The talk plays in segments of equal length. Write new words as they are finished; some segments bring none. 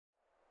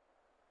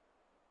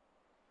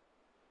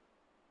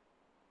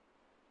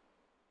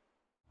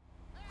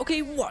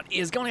Okay, what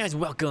is going on, guys?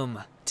 Welcome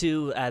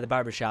to the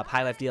barbershop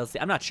High Life DLC.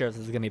 I'm not sure if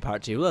this is gonna be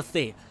part 2. Let's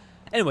see.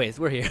 Anyways,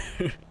 we're here.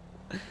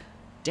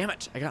 Damn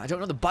it! I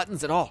don't know the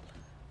buttons at all.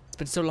 It's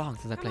been so long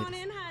since I played. Come on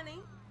in, honey.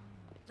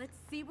 Let's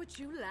see what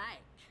you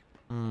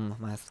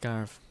like. My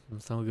scarf. I'm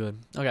so good.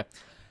 Okay,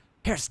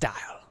 hairstyle.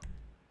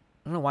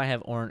 I don't know why I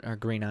have orange or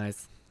green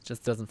eyes. It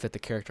just doesn't fit the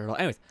character at all.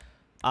 Anyways,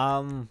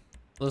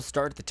 let's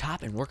start at the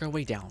top and work our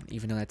way down.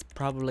 Even though that's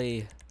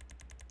probably,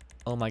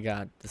 oh my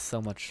god, there's so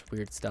much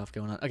weird stuff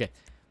going on. Okay.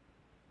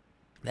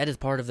 That is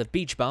part of the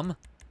beach bum.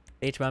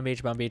 Beach bum,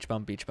 beach bum, beach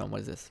bum, beach bum. What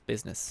is this?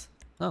 Business.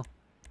 Oh.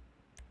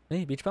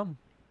 Hey, beach bum.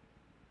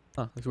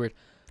 Oh, looks weird.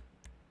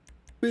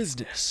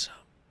 Business.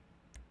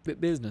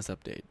 Business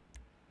update.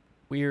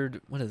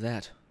 Weird. What is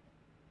that?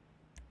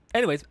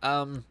 Anyways,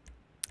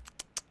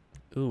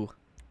 ooh.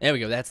 There we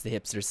go. That's the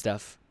hipster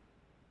stuff.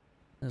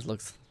 This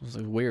looks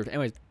weird.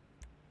 Anyways.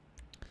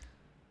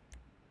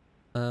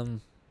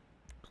 Clean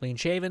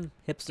shaven.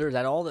 Hipster. Is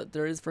that all that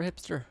there is for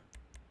hipster?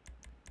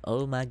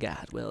 Oh my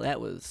god, well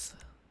that was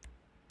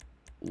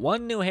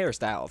one new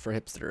hairstyle for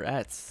hipster.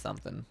 That's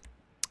something.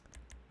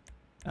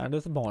 I'm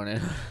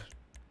disappointed.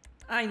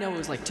 I know it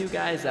was like two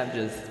guys, I'm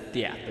just,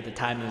 yeah, at the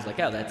time it was like,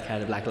 oh, that's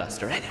kind of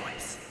lackluster.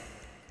 Anyways.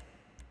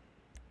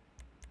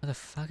 What the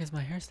fuck is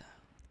my hairstyle?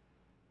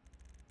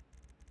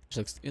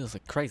 It looks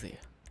like crazy.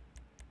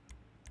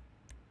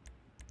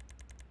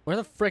 Where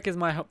the frick is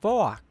my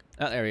fuck?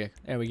 Oh, there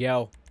we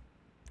go.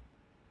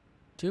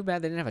 Too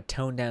bad they didn't have a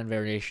toned down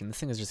variation. This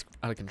thing is just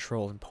out of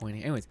control and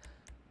pointing. Anyways.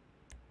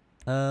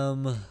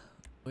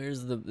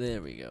 Where's the,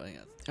 there we go.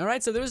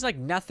 Alright, so there was like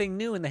nothing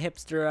new in the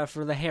hipster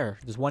for the hair.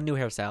 There's one new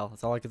hairstyle.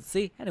 That's all I could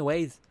see.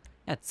 Anyways,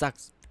 that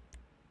sucks.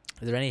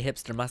 Is there any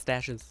hipster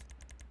mustaches?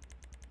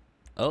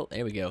 Oh,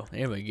 there we go.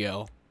 There we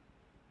go.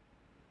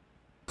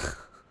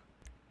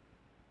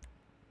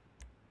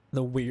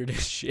 The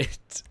weirdest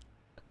shit.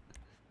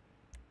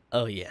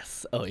 Oh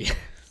yes. Oh yes.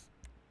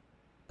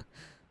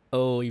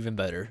 Oh, even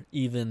better.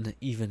 Even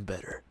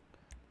better.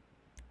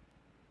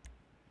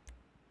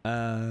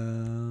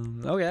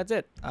 Okay, that's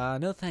it.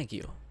 No thank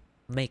you.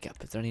 Makeup.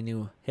 Is there any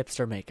new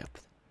hipster makeup?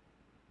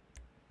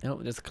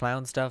 Nope, just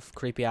clown stuff,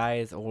 creepy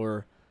eyes,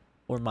 or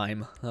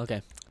mime.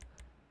 Okay.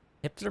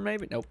 Hipster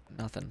maybe? Nope,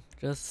 nothing.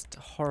 Just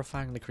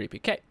horrifyingly creepy.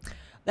 Okay.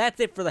 That's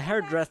it for the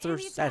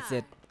hairdressers. That's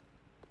it.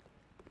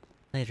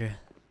 Later.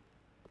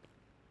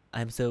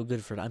 I'm too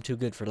good for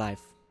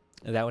life.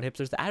 Is that what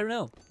hipsters? I don't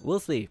know. We'll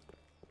see.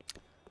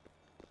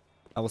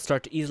 I will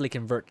start to easily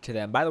convert to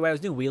them. By the way, I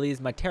was doing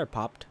wheelies. My tire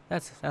popped.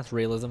 That's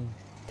realism.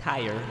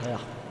 Tire. Ugh.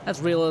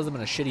 That's realism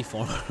in a shitty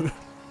form.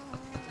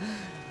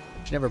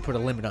 Should never put a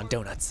limit on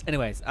donuts.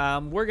 Anyways,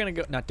 we're gonna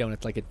go. Not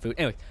donuts, like in food.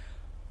 Anyway,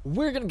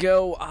 we're gonna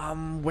go.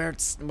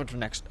 What's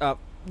next?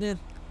 Yeah.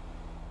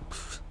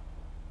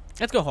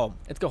 Let's go home.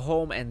 Let's go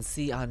home and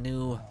see our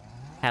new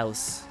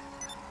house.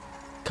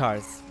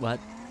 Cars. What?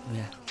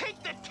 Yeah.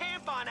 Take the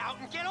tampon out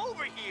and get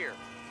over here.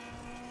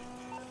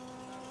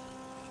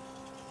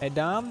 Hey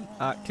Dom,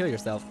 kill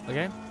yourself,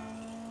 okay?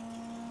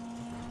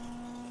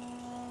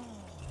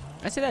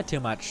 I say that too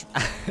much.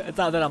 It's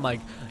not that I'm like,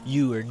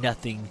 you are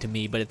nothing to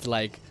me, but it's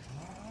like,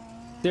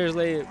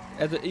 seriously,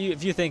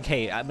 if you think,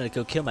 hey, I'm gonna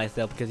go kill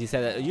myself because you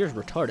said that, you're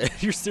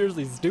retarded. You're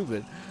seriously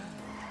stupid.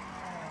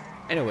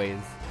 Anyways,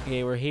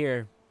 okay, we're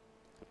here.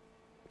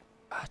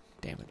 Ah,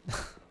 damn it.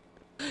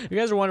 You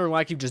guys are wondering why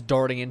I keep just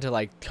darting into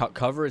like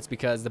cover. It's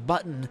because the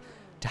button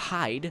to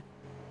hide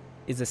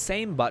is the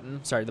same button.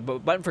 Sorry, the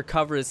button for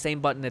cover is the same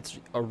button that's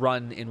a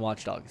run in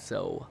Watch Dogs.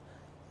 So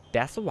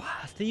that's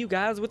why. See you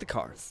guys with the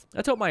cars.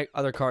 Let's hope my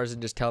other cars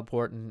didn't just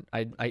teleport, and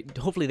I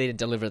hopefully they didn't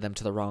deliver them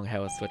to the wrong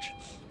house, which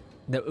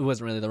no, it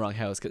wasn't really the wrong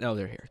house. Cause no,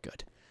 they're here.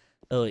 Good.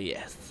 Oh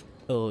yes.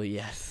 Oh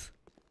yes.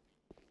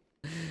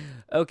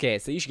 Okay,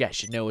 so you guys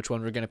should know which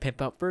one we're gonna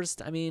pimp out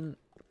first. I mean,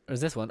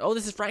 there's this one. Oh,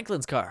 this is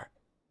Franklin's car.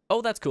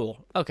 Oh, that's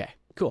cool. Okay,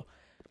 cool.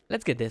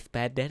 Let's get this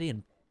bad daddy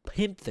and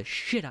pimp the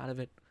shit out of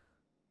it.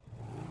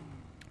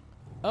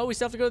 Oh, we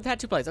still have to go to the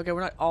tattoo place. Okay, we're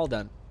not all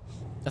done.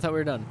 I thought we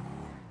were done.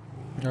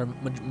 Or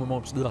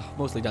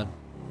mostly done.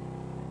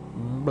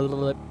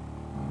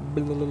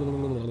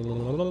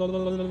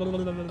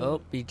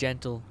 Oh, be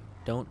gentle.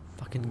 Don't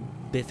fucking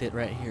biff it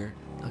right here.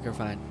 Okay, we're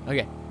fine.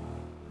 Okay.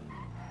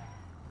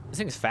 This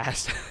thing is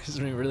fast. It's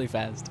moving really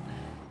fast.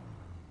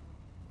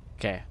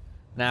 Okay.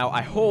 Now,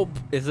 I hope,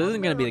 this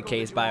isn't going to be the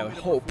case, but I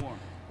hope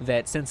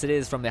that since it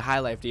is from the High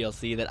Life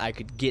DLC that I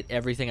could get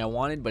everything I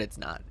wanted, but it's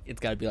not. It's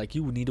got to be like,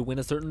 you need to win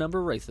a certain number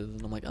of races. And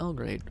I'm like, oh,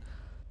 great.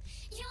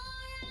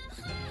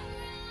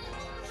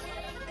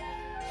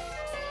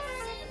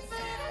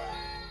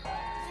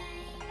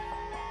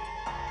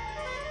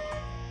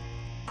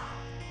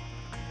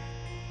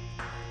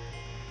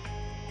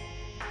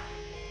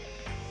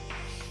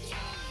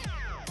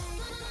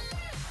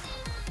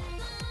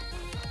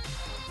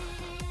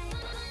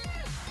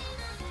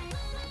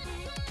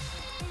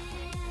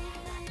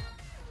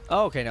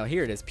 Oh, okay, now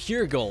here it is.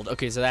 Pure gold.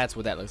 Okay, so that's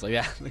what that looks like.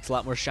 Yeah, it looks a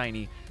lot more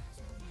shiny.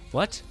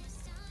 What?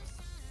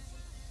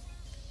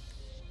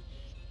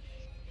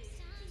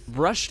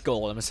 brushed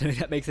gold. I'm assuming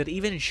that makes it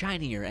even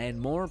shinier and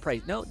more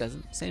price. No, it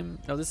doesn't. Same.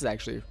 No, this is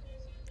actually.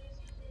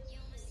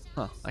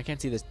 Huh. I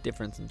can't see this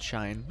difference in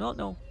shine. No,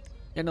 no.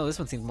 Yeah, no, this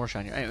one seems more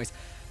shinier. Anyways,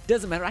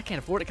 doesn't matter. I can't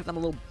afford it because I'm a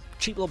little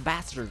cheap little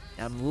bastard.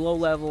 I'm low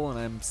level and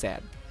I'm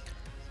sad.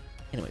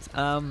 Anyways,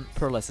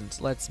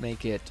 pearlescent. Let's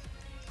make it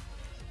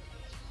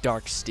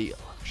dark steel.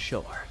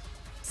 Sure.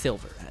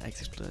 Silver.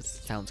 That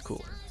sounds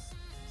cooler.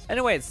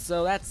 Anyways,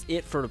 so that's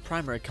it for the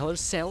primary colors.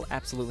 Cell,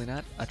 absolutely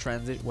not. A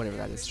transit, whatever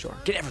that is, sure.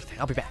 Get everything.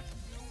 I'll be back.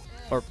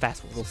 Or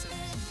fast forward, we'll see.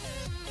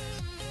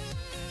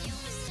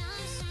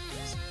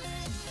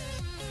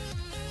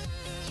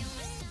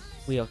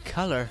 We'll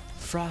color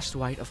frost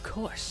white, of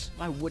course.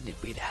 Why wouldn't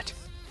it be that?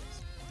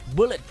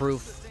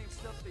 Bulletproof.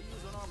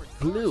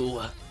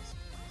 Blue.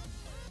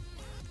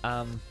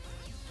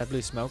 That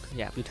blue smoke?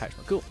 Yeah, blue tire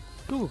smoke. Cool.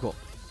 Cool, cool, cool.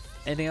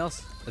 Anything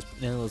else?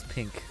 No, it's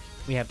pink.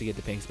 We have to get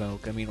the pink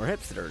smoke. I mean, we're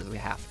hipsters. We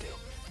have to.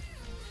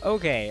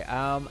 Okay,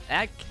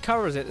 that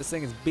covers it. This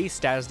thing is beast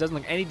status. Doesn't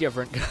look any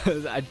different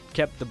because I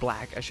kept the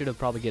black. I should have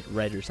probably get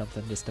red or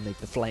something just to make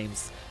the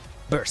flames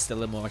burst a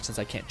little more. Since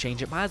I can't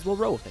change it, might as well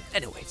roll with it.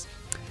 Anyways,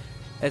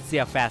 let's see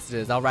how fast it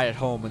is. I'll ride it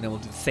home and then we'll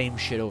do the same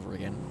shit over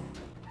again.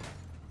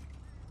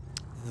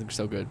 This looks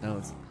so good. That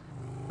was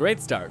a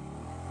great start.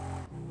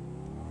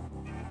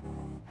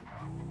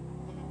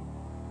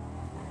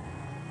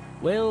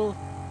 Well,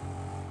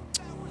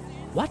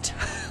 what?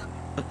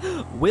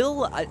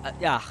 Will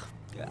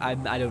I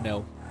don't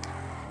know.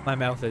 My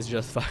mouth is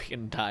just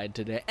fucking tied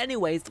today.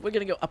 Anyways, we're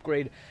gonna go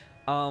upgrade.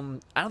 I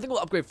don't think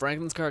we'll upgrade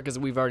Franklin's car because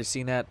we've already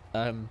seen that.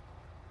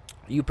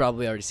 You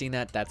probably already seen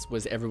that. That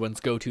was everyone's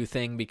go-to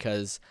thing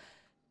because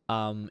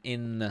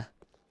in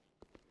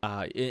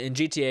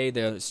GTA,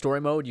 the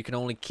story mode, you can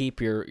only keep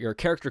your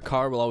character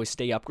car will always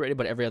stay upgraded,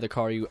 but every other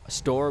car you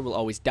store will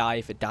always die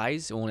if it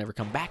dies. It won't ever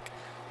come back.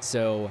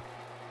 So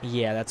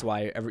yeah, that's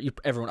why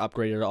everyone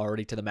upgraded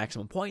already to the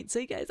maximum point. So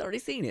you guys already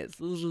seen it.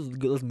 So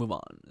let's move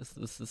on.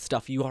 This is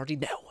stuff you already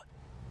know.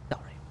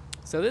 Sorry.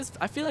 So this,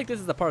 I feel like this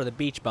is a part of the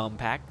beach bum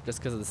pack, just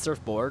because of the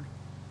surfboard.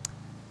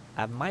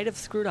 I might have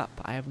screwed up.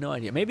 I have no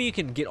idea. Maybe you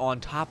can get on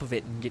top of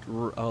it and get.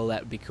 Oh,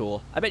 that would be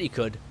cool. I bet you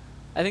could.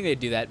 I think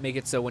they'd do that. Make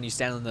it so when you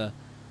stand on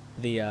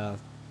the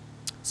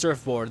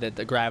surfboard, that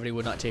the gravity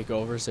would not take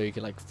over, so you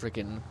can like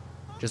freaking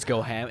just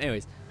go ham.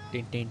 Anyways.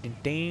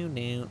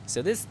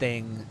 So this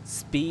thing,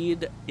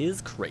 speed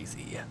is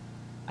crazy.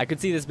 I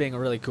could see this being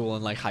really cool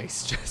and like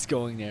heist, just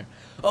going there.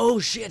 Oh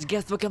shit,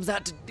 guess what comes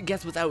out?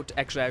 Guess what's out?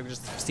 Actually, I've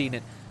just seen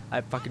it.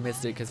 I fucking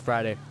missed it because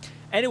Friday.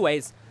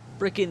 Anyways,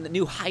 freaking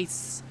new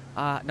heists.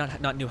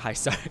 Not new heists,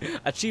 sorry.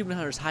 Achievement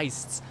Hunters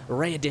Heists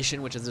Ray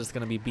Edition, which is just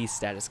gonna be beast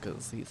status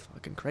because he's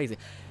fucking crazy.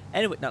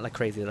 Anyway, not like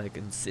crazy, like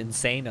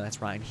insane. No,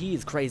 that's Ryan.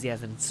 He's crazy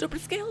as in super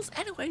skills.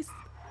 Anyways,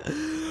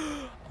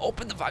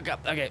 open the fuck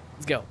up. Okay,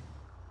 let's go.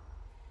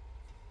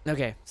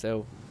 Okay,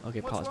 so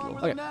pause a little.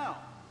 Okay.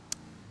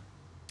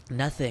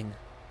 Nothing.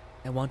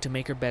 I want to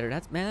make her better.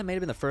 That may have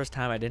been the first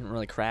time I didn't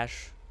really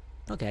crash.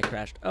 Okay, I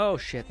crashed. Oh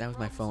shit, that was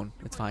my phone.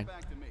 It's fine.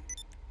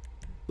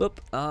 Whoop.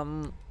 I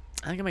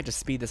think I might just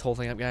speed this whole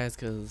thing up, guys,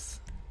 because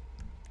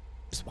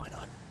just why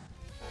not?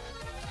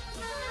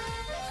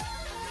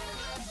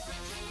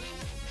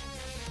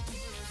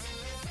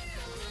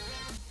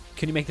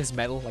 Can you make this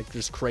metal like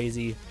just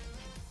crazy?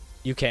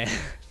 You can.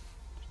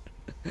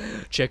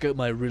 Check out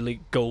my really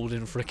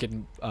golden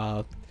freaking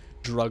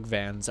drug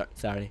van.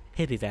 Sorry,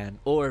 hippie van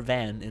or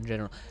van in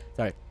general.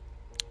 Sorry,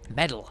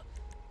 metal.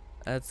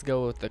 Let's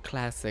go with the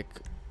classic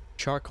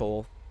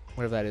charcoal,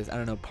 whatever that is. I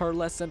don't know.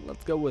 Pearlescent.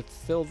 Let's go with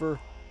silver.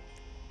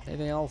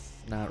 Anything else?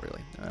 Not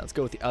really. All right, let's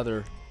go with the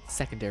other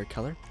secondary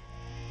color.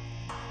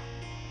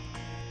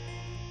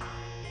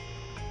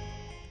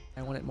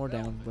 I want it more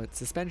down, but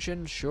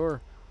suspension,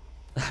 sure.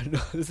 I don't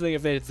know. This thing,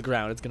 if it hits the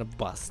ground, it's gonna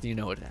bust. You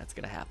know that's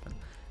gonna happen.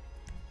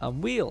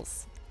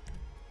 Wheels.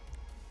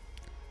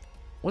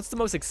 What's the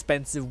most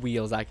expensive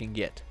wheels I can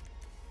get?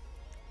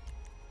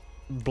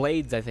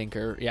 Blades, I think,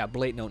 are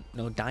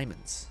no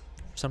diamonds.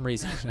 For some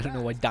reason, I don't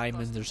know why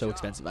diamonds are so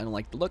expensive. I don't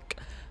like the look.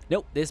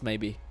 Nope, this may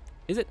be.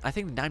 Is it? I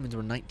think the diamonds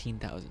were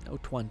 19,000. Oh,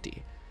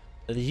 20.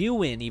 You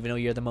win, even though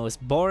you're the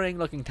most boring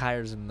looking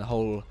tires in the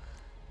whole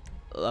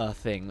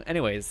thing.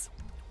 Anyways,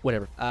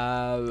 whatever.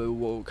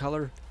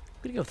 Color.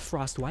 I'm gonna go with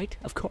frost white,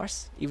 of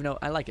course. Even though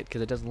I like it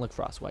because it doesn't look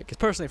frost white. Because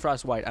personally,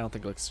 frost white I don't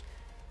think looks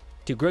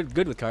too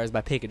good with cars. But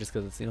I pick it just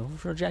because it's, you know,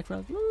 for Jack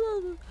Frost.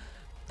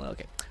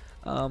 Okay.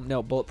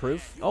 No,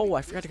 bulletproof. Oh,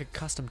 I forgot to get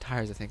custom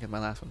tires. I think in my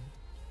last one.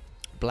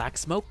 Black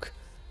smoke.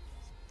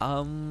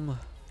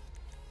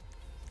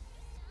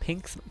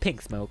 Pink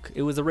smoke.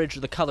 It was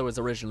the color was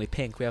originally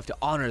pink. We have to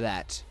honor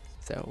that.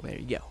 So there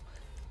you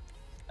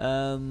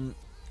go.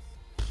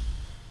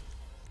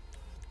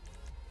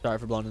 Sorry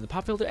for blowing in the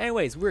pop filter.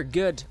 Anyways, we're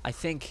good, I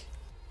think.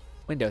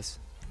 Windows.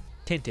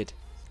 Tinted.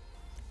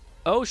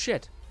 Oh,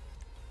 shit.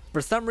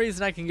 For some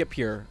reason, I can get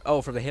pure.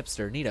 Oh, for the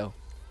hipster. Neato.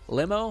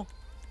 Limo.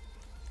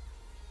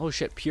 Oh,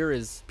 shit. Pure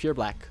is pure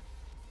black.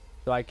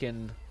 So I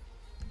can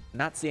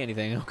not see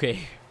anything.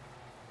 Okay.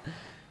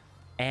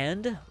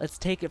 And let's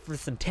take it for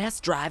some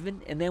test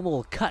driving, and then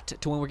we'll cut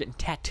to when we're getting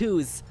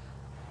tattoos.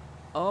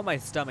 Oh, my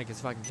stomach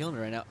is fucking killing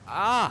me right now.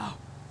 Ah!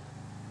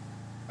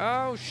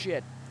 Oh,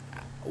 shit.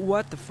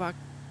 What the fuck?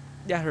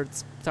 That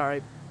hurts.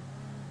 Sorry.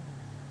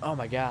 Oh,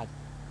 my God.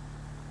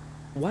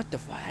 What the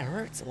fuck? That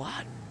hurts a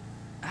lot.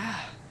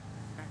 Ah.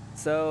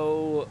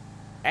 So,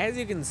 as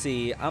you can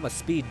see, I'm a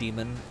speed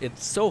demon.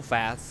 It's so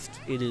fast.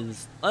 It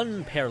is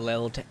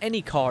unparalleled to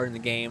any car in the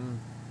game.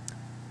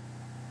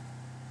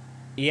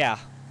 Yeah.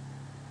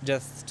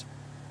 Just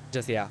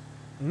yeah.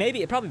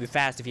 Maybe it'd probably be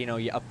fast if, you know,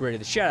 you upgraded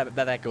the shit out of it,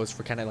 but that goes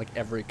for kind of like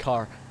every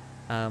car.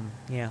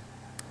 Yeah.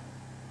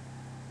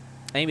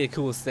 Maybe the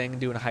coolest thing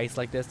doing a heist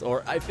like this,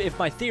 or if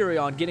my theory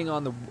on getting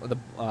on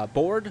the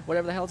board,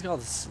 whatever the hell it's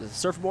called, the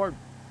surfboard,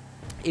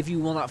 if you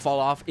will not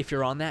fall off if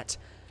you're on that,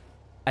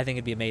 I think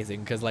it'd be amazing,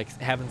 because like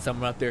having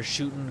someone up there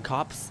shooting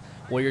cops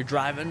while you're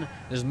driving,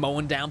 just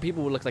mowing down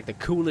people would look like the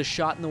coolest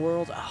shot in the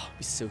world. Oh, it'd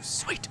be so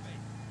sweet.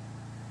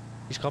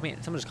 Someone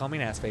just called me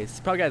an ass face.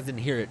 Probably guys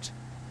didn't hear it,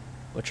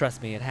 but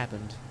trust me, it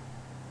happened.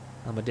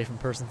 I'm a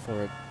different person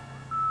for it.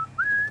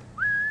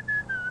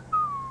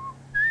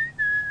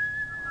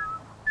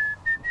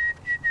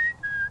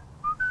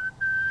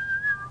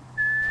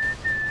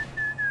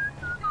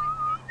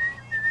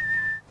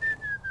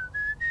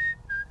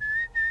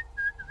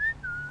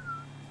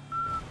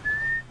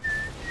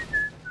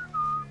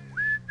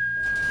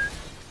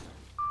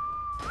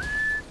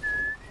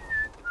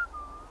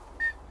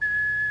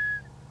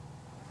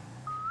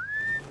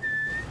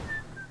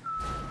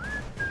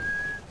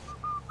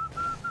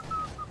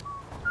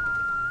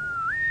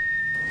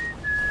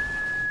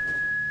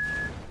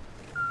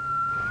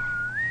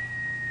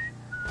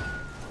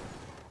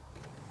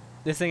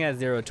 This thing has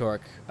 0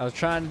 torque. I was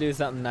trying to do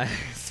something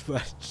nice,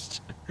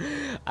 but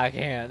I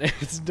can't.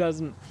 It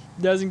doesn't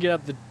get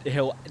up the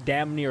hill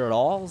damn near at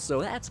all,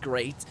 so that's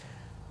great.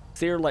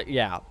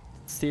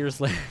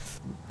 Seriously.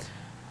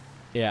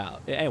 Yeah.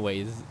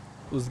 Anyways,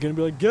 it was gonna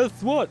be like,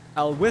 guess what?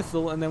 I'll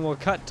whistle, and then we'll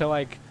cut to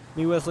like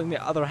me whistling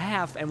the other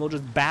half, and we'll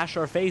just bash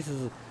our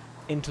faces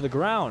into the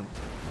ground.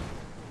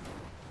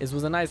 This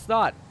was a nice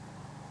thought.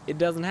 It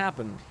doesn't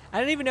happen.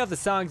 I don't even know if the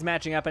song's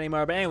matching up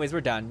anymore, but anyways,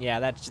 we're done. Yeah,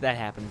 that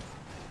happened.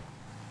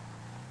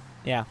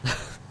 Yeah.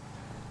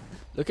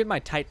 Look at my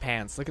tight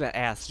pants. Look at that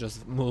ass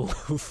just move.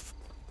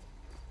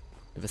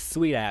 I have a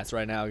sweet ass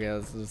right now,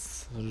 guys.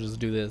 We'll just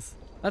do this.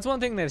 That's one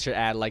thing they should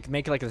add. Like,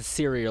 make like a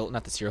serial,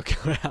 not the serial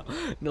killer out.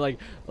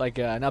 like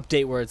an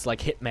update where it's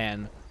like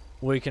Hitman,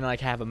 where you can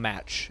like have a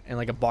match and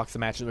like a box of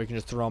matches where you can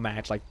just throw a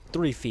match like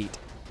 3 feet.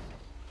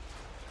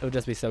 It would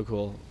just be so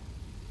cool.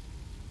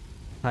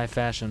 High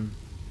fashion.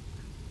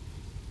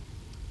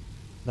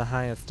 The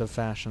highest of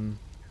fashion.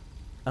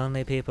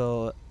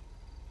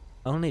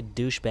 Only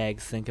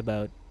douchebags think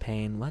about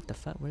pain. What the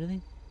fuck? What are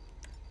they?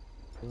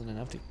 Feeling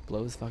enough to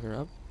blow this fucker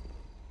up?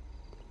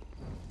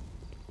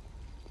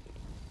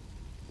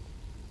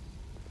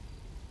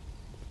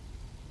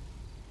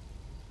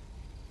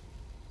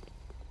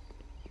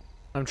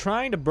 I'm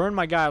trying to burn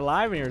my guy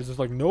alive in here. It's just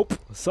like, nope.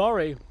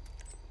 Sorry.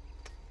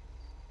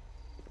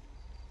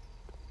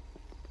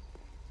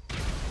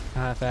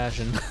 High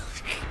fashion.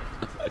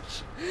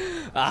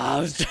 I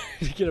was trying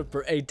to get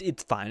a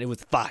it's fine. It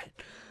was fine.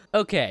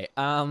 Okay,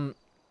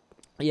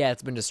 yeah,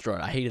 it's been destroyed.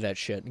 I hated that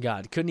shit.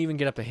 God, couldn't even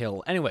get up a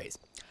hill. Anyways,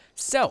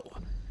 so,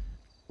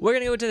 we're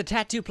gonna go to the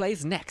tattoo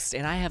place next,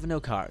 and I have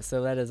no car,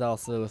 so that is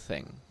also a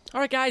thing.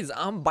 Alright guys,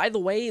 by the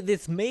way,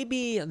 this may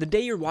be, the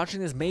day you're watching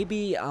this may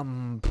be,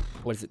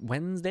 what is it,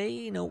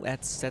 Wednesday? No,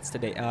 that's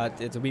today.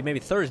 It'll be maybe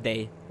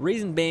Thursday.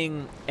 Reason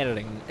being,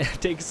 editing.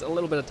 It takes a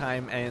little bit of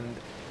time, and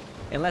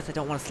unless I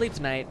don't want to sleep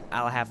tonight,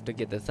 I'll have to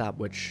get this up,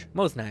 which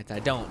most nights I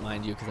don't,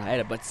 mind you, because I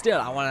edit. But still,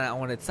 I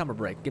want a summer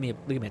break. Give me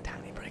a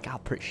tiny break. I'll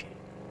appreciate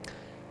it.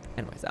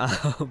 Anyways,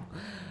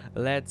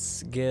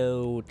 let's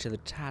go to the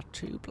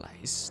tattoo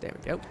place. There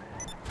we go.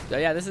 So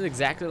yeah, this is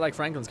exactly like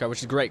Franklin's car, which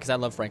is great because I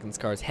love Franklin's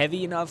cars.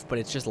 Heavy enough, but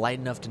it's just light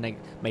enough to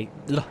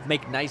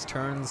make nice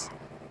turns.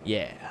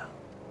 Yeah,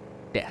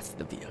 that's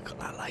the vehicle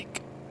I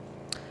like.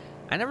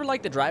 I never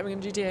liked the driving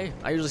in GTA.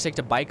 I usually stick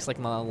to bikes, like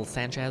my little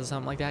Sanchez or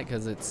something like that,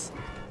 because it's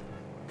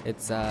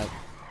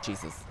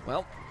Jesus.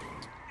 Well,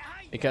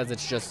 because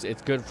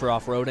it's good for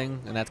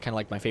off-roading, and that's kind of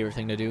like my favorite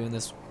thing to do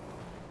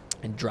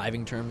in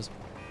driving terms.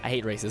 I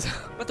hate races.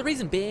 But the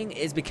reason being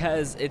is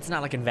because it's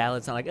not like invalid.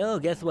 It's not like, oh,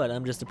 guess what?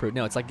 I'm just a prude.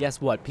 No, it's like,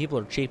 guess what? People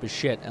are cheap as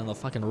shit, and they'll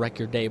fucking wreck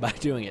your day by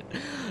doing it.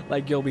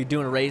 Like, you'll be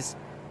doing a race,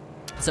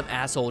 some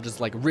asshole just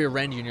like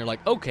rear-end you, and you're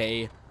like,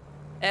 okay,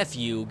 F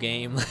you,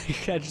 game.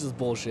 Like, that's just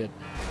bullshit.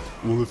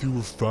 Well, if you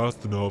were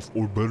fast enough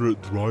or better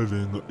at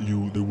driving,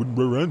 they wouldn't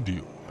rear-end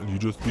you, and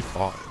you'd just be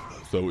fine.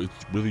 So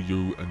it's really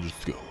you and your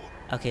skill.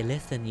 Okay,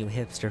 listen, you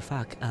hipster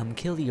fuck.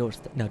 Kill your...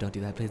 No, don't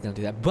do that. Please don't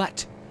do that.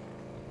 But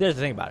there's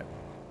the thing about it.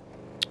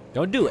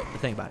 Don't do it. The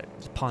thing about it.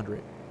 Just ponder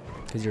it.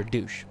 Because you're a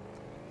douche.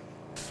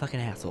 Fucking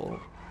asshole.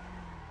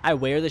 I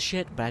wear the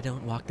shit, but I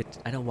don't walk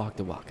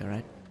the walk,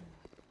 alright?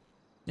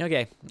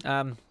 Okay,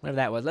 whatever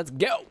that was. Let's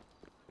go!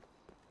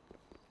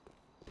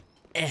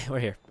 We're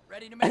here.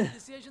 Ready to make a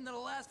decision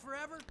that'll last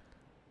forever?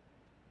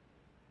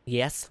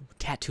 Yes,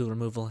 tattoo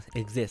removal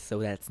exists, so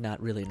that's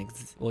not really an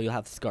well, you'll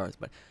have scars,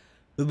 but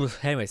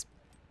anyways.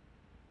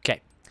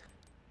 Okay.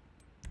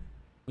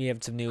 We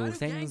have some new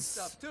things. Gang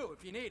stuff too,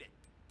 if you need it.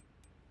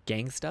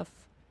 Gang stuff?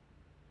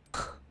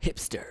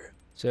 Hipster.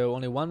 So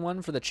only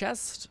one for the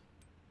chest.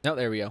 No,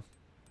 there we go.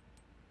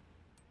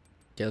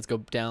 Okay, let's go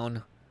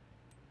down.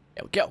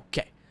 There we go.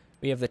 Okay.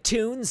 We have the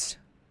tunes.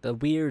 The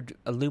weird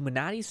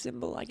Illuminati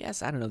symbol, I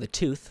guess. I don't know. The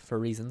tooth for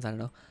reasons. I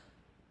don't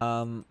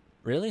know.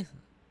 Really?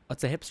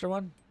 What's the hipster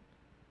one?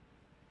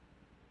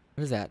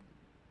 What is that?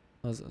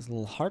 Those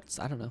little hearts?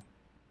 I don't know.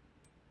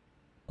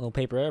 A little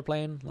paper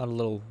airplane. A lot of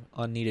little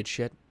unneeded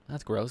shit.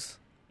 That's gross.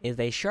 Is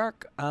a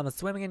shark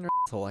swimming in your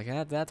asshole? Like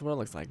that? That's what it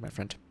looks like, my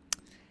friend.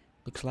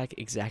 Looks like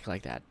exactly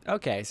like that.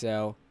 Okay,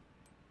 so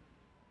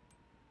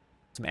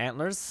some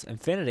antlers.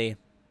 Infinity.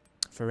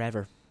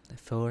 Forever.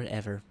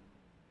 Forever.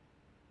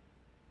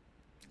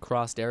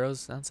 Crossed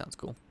arrows. That sounds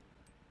cool.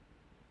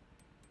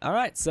 All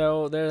right,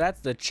 so there.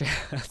 That's the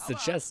that's the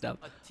chest stuff.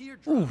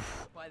 Ooh,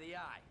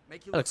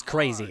 that looks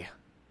crazy.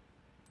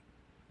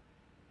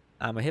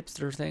 A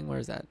hipster thing.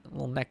 Where's that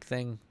little neck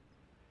thing?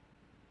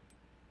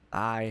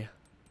 Eye.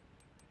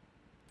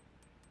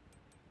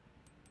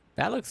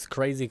 That looks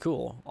crazy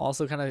cool.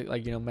 Also, kind of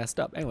like, you know, messed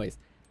up. Anyways,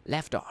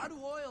 left arm.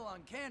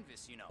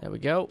 There we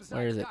go.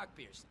 Where is it?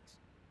 There's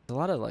a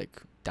lot of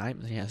like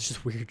diamonds. Yeah, it's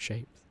just weird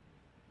shapes.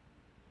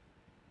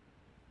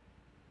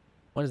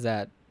 What is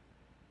that?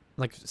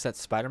 Like, is that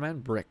Spider-Man?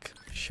 Brick.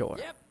 Sure.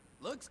 Yep,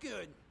 looks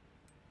good.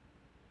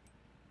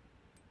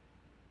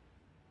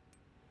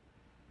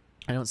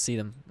 I don't see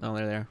them. Oh,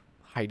 they're there.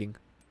 Hiding.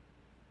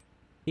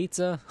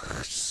 Pizza.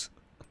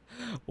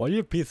 Why do you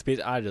have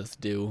pizza? I just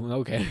do.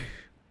 Okay.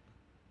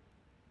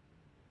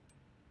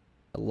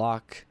 A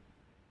lock.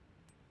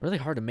 Really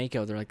hard to make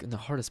out. They're like in the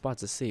hardest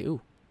spots to see.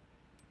 Ooh.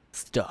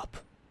 Stop.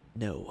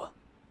 No.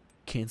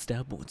 Can't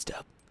stop, won't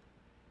stop.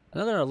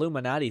 Another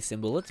Illuminati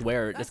symbol. Let's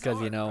wear it just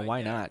because, you know,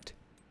 why not?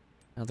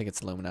 I don't think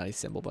it's Illuminati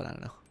symbol, but I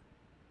don't know.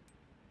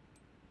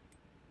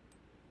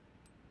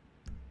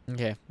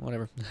 Okay,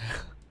 whatever.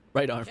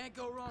 Right arm. Can't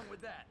go wrong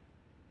with that.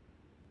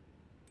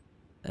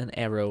 An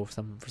arrow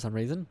for some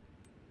reason.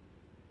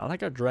 I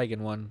like our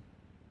dragon one.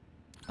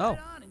 Oh,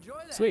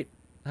 sweet.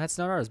 That's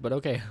not ours, but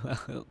okay.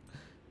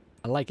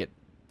 I like it.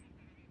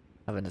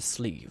 Having a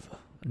sleeve.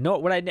 No,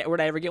 would I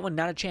ever get one?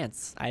 Not a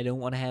chance. I don't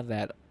want to have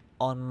that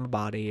on my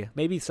body.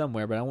 Maybe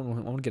somewhere, but I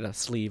want to get a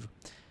sleeve.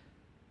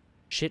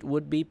 Shit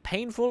would be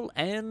painful,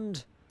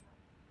 and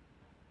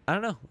I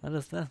don't know. I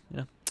just, you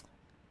know,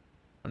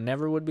 it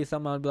never would be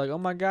something I'd be like, oh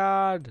my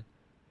god,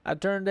 I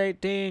turned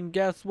 18.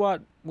 Guess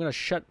what? I'm gonna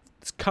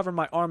cover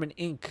my arm in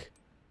ink.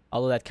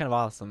 Although that's kind of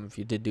awesome if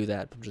you did do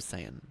that. I'm just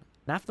saying,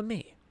 not for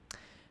me.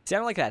 See, I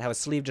don't like that. How a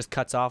sleeve just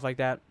cuts off like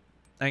that.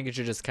 I think it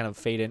should just kind of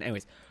fade in.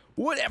 Anyways,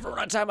 whatever. We're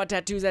not talking about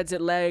tattoos. That's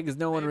it. Legs.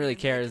 No one really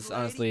cares,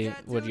 honestly,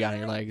 what you got on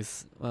your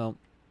legs. Well,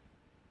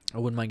 I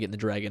wouldn't mind getting the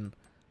dragon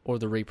or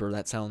the reaper.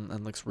 That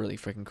looks really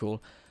freaking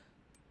cool.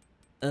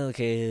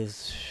 Okay.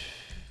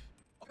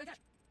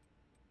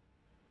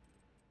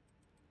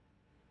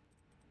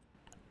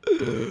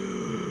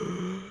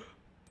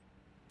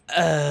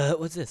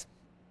 What's this?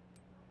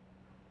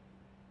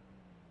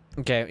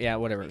 Okay, yeah,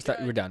 whatever.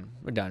 We're done.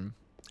 We're done.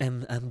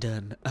 I'm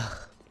done.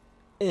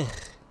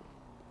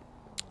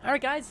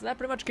 Alright guys, so that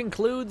pretty much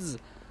concludes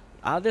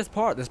this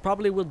part. This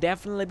probably will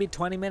definitely be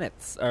 20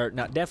 minutes. Or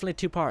not, definitely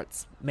 2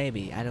 parts.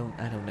 Maybe. I don't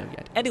know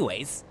yet.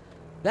 Anyways,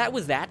 that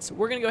was that.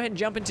 We're gonna go ahead and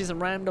jump into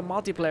some random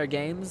multiplayer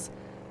games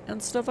and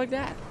stuff like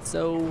that.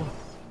 So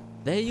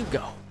there you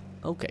go.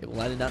 Okay,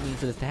 well I did not mean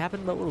for this to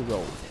happen, but we'll roll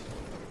with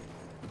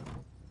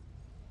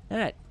it.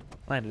 Alright,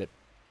 landed it.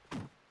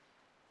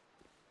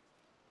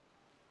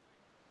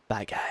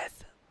 Bye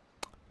guys.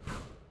 That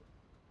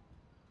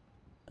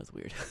was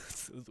weird.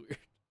 That was weird.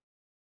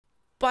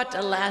 But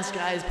alas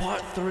guys,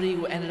 part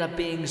 3 ended up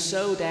being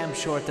so damn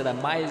short that I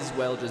might as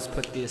well just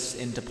put this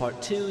into part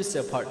 2.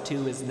 So part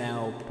 2 is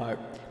now part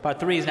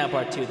 3 is now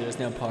part 2. There's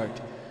no part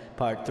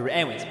 3.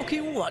 Anyways,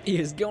 okay, what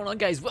is going on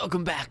guys?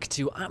 Welcome back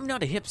to I'm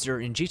Not a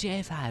Hipster in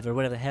GTA 5 or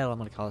whatever the hell I'm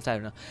gonna call it. I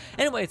don't know.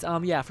 Anyways,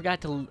 yeah, I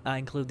forgot to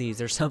include these.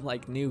 There's some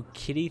like new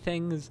kitty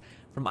things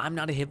from I'm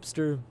Not a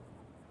Hipster.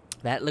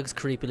 That looks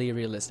creepily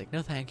realistic.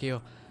 No thank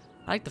you.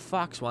 I like the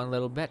fox one a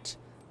little bit.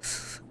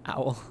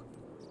 Owl.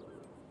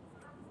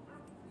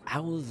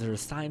 Owls are a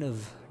sign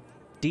of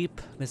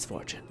deep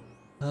misfortune.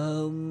 Yeah,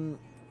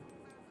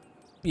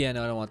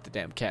 no, I don't want the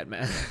damn cat,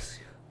 man.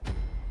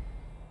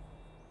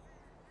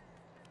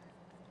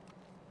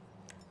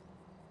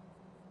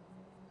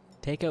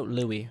 Take out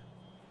Louie.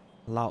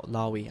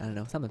 Lowie, I don't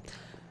know, something.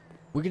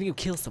 We're gonna go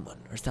kill someone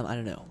or something, I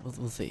don't know.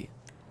 We'll see.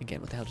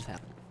 Again, what the hell just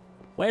happened?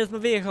 Where's my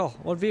vehicle?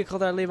 What vehicle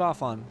did I leave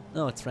off on?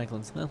 Oh, it's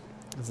Franklin's. Well,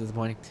 this is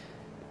disappointing.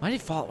 Why did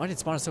it fall? Why did it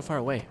spawn so far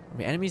away? I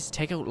mean, enemies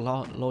take out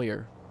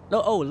lawyer.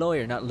 No, oh,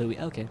 lawyer, not Louis.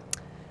 Okay.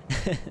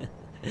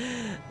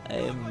 I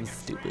am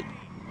stupid.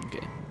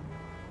 Okay.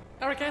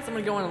 Alright guys, I'm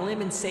gonna go on a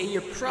limb and say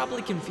you're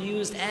probably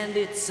confused, and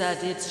it's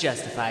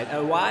justified.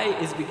 Why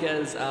is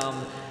because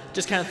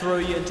just kind of throw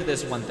you into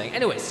this one thing.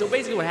 Anyway, so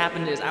basically what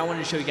happened is I wanted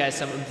to show you guys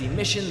some of the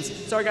missions.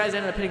 Sorry guys, I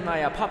ended up hitting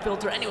my pop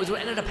filter. Anyways, what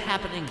ended up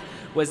happening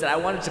was that I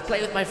wanted to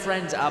play with my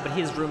friend, but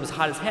his room is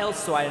hot as hell,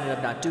 so I ended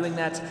up not doing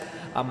that.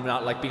 I'm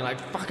not like being like,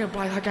 fucking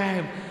play that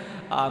game.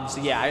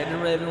 So yeah, I didn't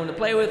really have anyone to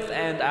play with,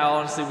 and I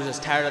honestly was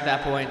just tired at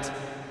that point.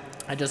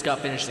 I just got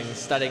finished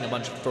studying a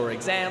bunch for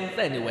exams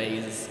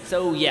anyways.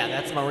 So yeah,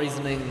 that's my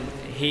reasoning.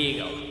 Here you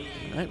go.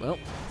 Alright, well,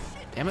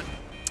 damn it.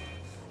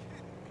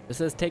 This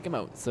says take him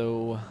out,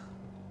 so...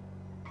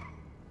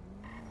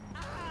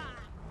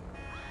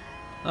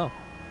 Oh.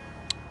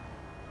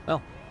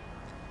 Well.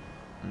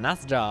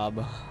 Nice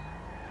job.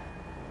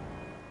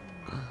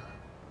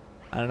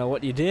 I don't know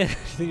what you did. I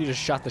think you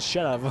just shot the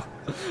shit out of him.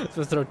 Supposed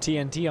to throw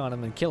TNT on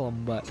him and kill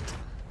him, but...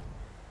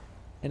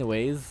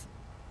 Anyways.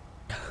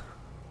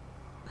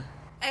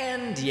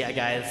 And yeah,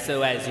 guys,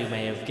 so as you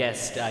may have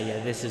guessed,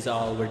 yeah, this is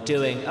all we're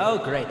doing. Oh,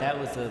 great, that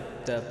was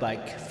the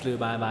bike flew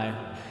by my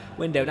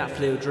window. Not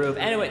flew, drove.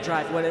 Anyway,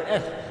 drive,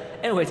 whatever.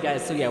 Anyways,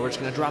 guys, so yeah, we're just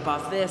gonna drop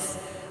off this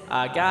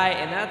guy,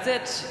 and that's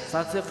it.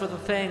 So that's it for the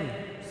thing.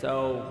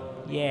 So,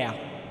 yeah,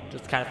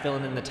 just kind of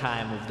filling in the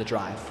time of the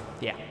drive.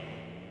 Yeah.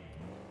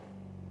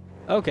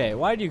 Okay,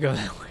 why did you go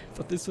that way? I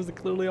thought this was a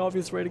clearly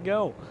obvious way to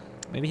go.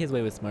 Maybe his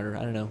way was smarter.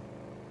 I don't know.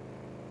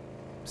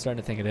 I'm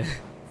starting to think it is.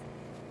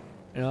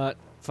 You know what?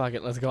 Fuck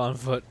it, let's go on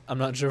foot. I'm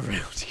not sure if we're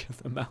able to get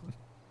the mountain.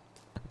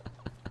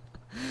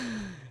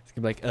 It's gonna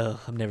be like, oh,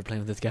 I'm never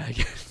playing with this guy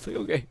again. It's like,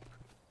 okay.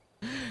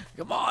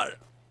 Come on.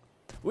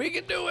 We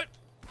can do it.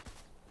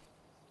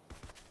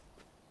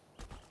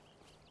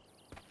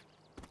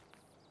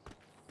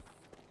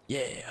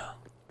 Yeah.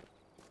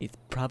 He's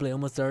probably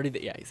almost already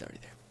there. Yeah, he's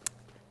already there.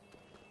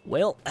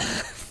 Well,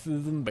 this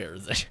is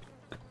embarrassing.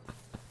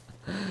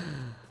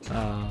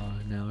 Oh,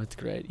 no, it's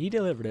great. He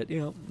delivered it,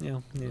 you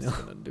know.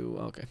 Gonna do,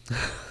 okay.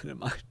 Never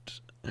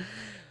mind.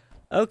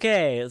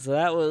 Okay, so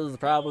that was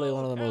probably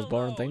one of the most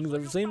boring things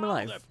I've ever seen in my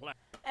life.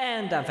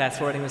 And I'm fast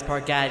forwarding this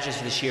part, guys, just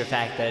for the sheer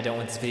fact that I don't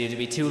want this video to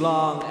be too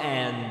long,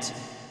 and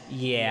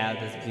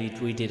yeah,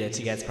 we did it.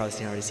 You guys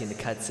probably already seen the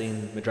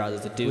cutscene.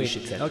 Madrazo's a douche,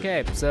 etc.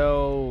 Okay,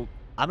 so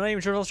I'm not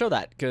even sure if I'll show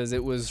that, because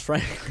it was,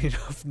 frankly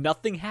enough,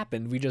 nothing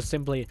happened. We just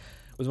simply, it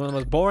was one of the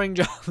most boring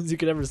jobs you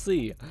could ever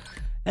see.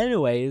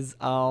 Anyways,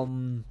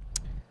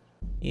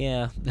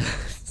 yeah.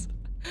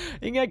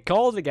 You get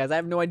called it, guys. I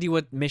have no idea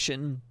what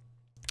mission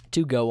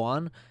to go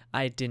on.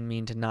 I didn't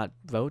mean to not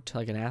vote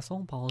like an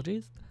asshole.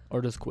 Apologies.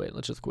 Or just quit.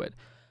 Let's just quit.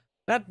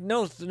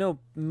 No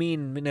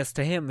meanness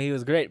to him. He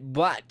was great.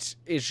 But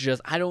it's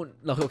just, I don't...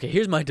 Look, okay,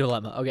 here's my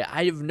dilemma. Okay,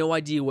 I have no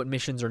idea what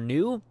missions are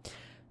new.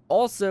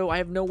 Also, I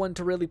have no one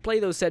to really play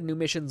those said new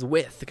missions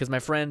with. Because my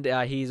friend,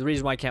 the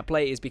reason why I can't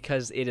play is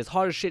because it is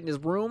hot as shit in his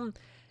room.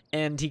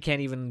 And he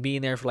can't even be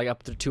in there for like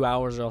up to 2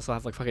 hours, or else I'll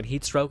have like fucking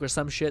heat stroke or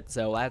some shit.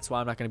 So that's why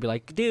I'm not gonna be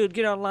like, dude,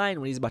 get online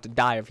when he's about to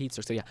die of heat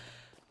stroke. So yeah,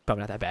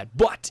 probably not that bad,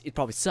 but it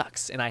probably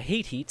sucks. And I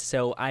hate heat,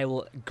 so I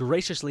will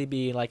graciously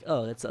be like,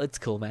 oh, it's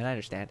cool, man. I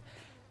understand.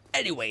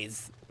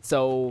 Anyways,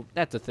 so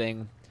that's the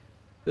thing.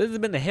 This has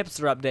been the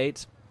hipster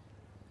update.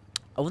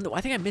 I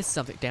think I missed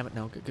something. Damn it,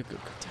 no. Good.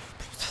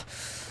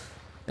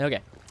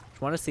 Okay,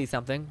 just want to see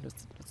something.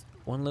 Just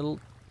one little.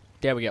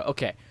 There we go.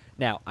 Okay,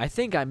 now I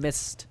think I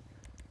missed.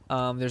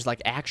 There's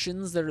like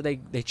actions that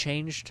they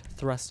changed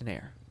thrust and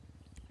air.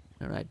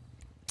 All right.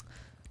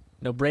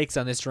 No brakes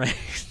on this train.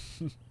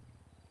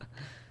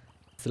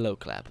 Slow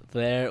clap.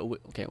 There.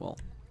 Okay, well.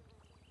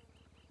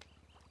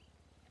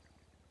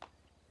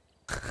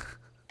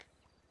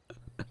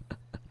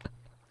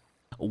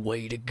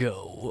 Way to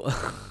go.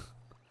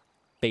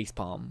 Face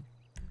palm.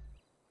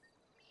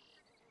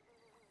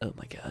 Oh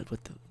my god,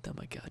 oh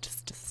my god,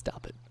 just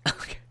stop it.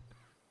 Okay.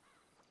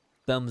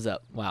 Thumbs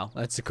up. Wow,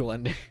 that's a cool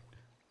ending.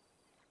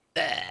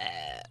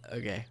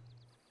 Okay.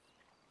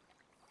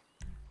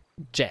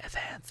 Jazz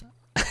hands.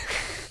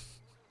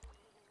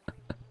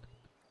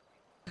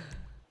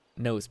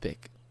 Nose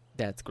pick.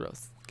 That's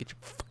gross. Get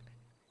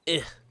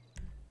your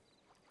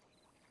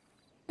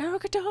air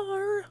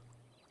guitar.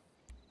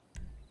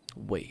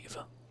 Wave.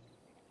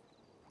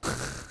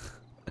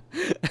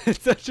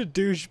 It's such a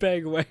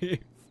douchebag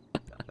wave.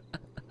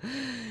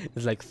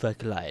 It's like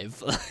fuck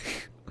life.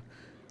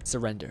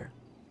 Surrender.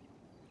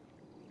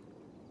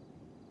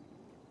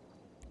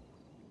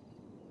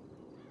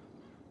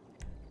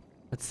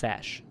 What's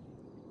sash?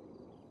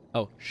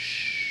 Oh,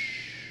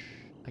 shh.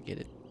 I get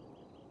it.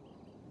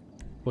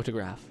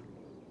 Photograph.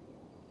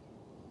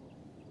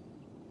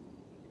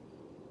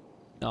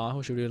 No, I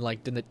wish we would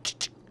like done the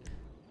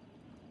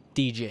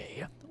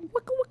DJ.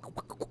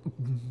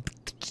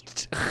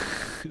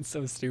 It's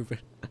so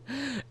stupid.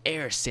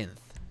 Air synth.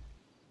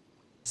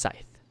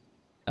 Scythe.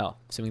 Oh,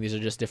 assuming these are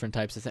just different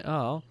types of things.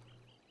 Oh.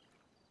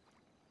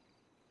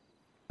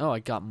 Oh, I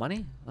got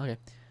money? Okay.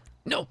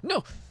 No!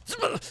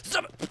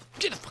 Stop it!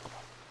 Get the fuck away.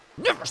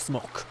 Never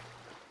smoke!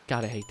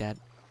 God, I hate that.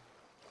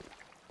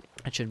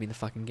 That shouldn't be in the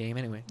fucking game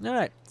anyway.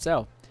 Alright,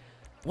 so.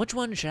 Which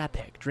one should I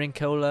pick? Drink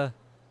cola?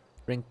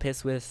 Drink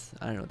piss with?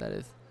 I don't know what that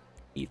is.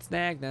 Eat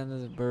snack, then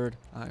there's a bird.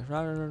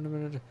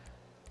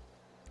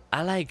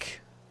 I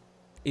like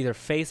either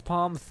face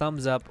palm,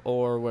 thumbs up,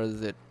 or what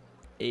is it?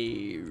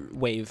 A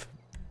wave.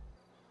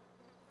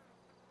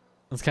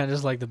 It's kind of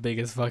just like the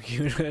biggest fuck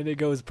you, and it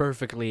goes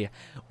perfectly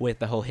with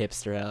the whole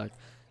hipster.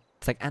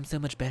 It's like, I'm so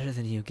much better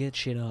than you. Get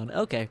shit on.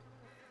 Okay.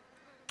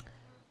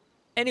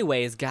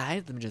 Anyways,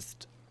 guys, let me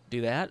just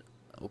do that.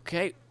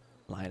 Okay.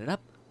 Line it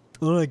up.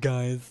 Alright,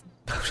 guys.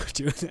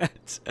 Do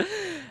that.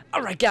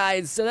 Alright,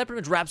 guys. So that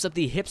pretty much wraps up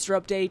the hipster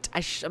update.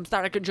 I'm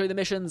sorry I couldn't show you the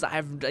missions.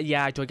 I told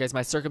you guys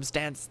my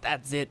circumstance.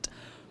 That's it.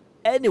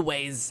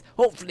 Anyways,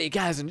 hopefully you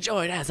guys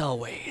enjoyed as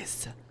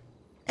always.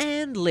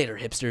 And later,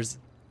 hipsters.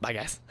 Bye,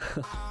 guys.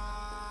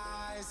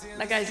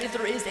 Now, guys, if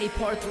there is a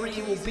part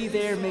 3, we'll be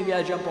there. Maybe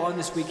I jump on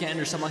this weekend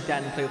or something like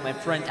that and play with my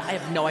friend. I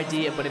have no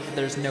idea, but if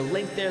there's no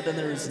link there, then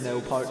there's no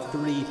part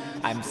 3.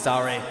 I'm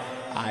sorry.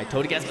 I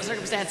told you guys my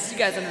circumstances. You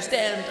guys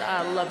understand.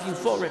 I love you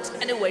for it.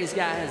 Anyways,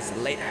 guys,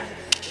 later.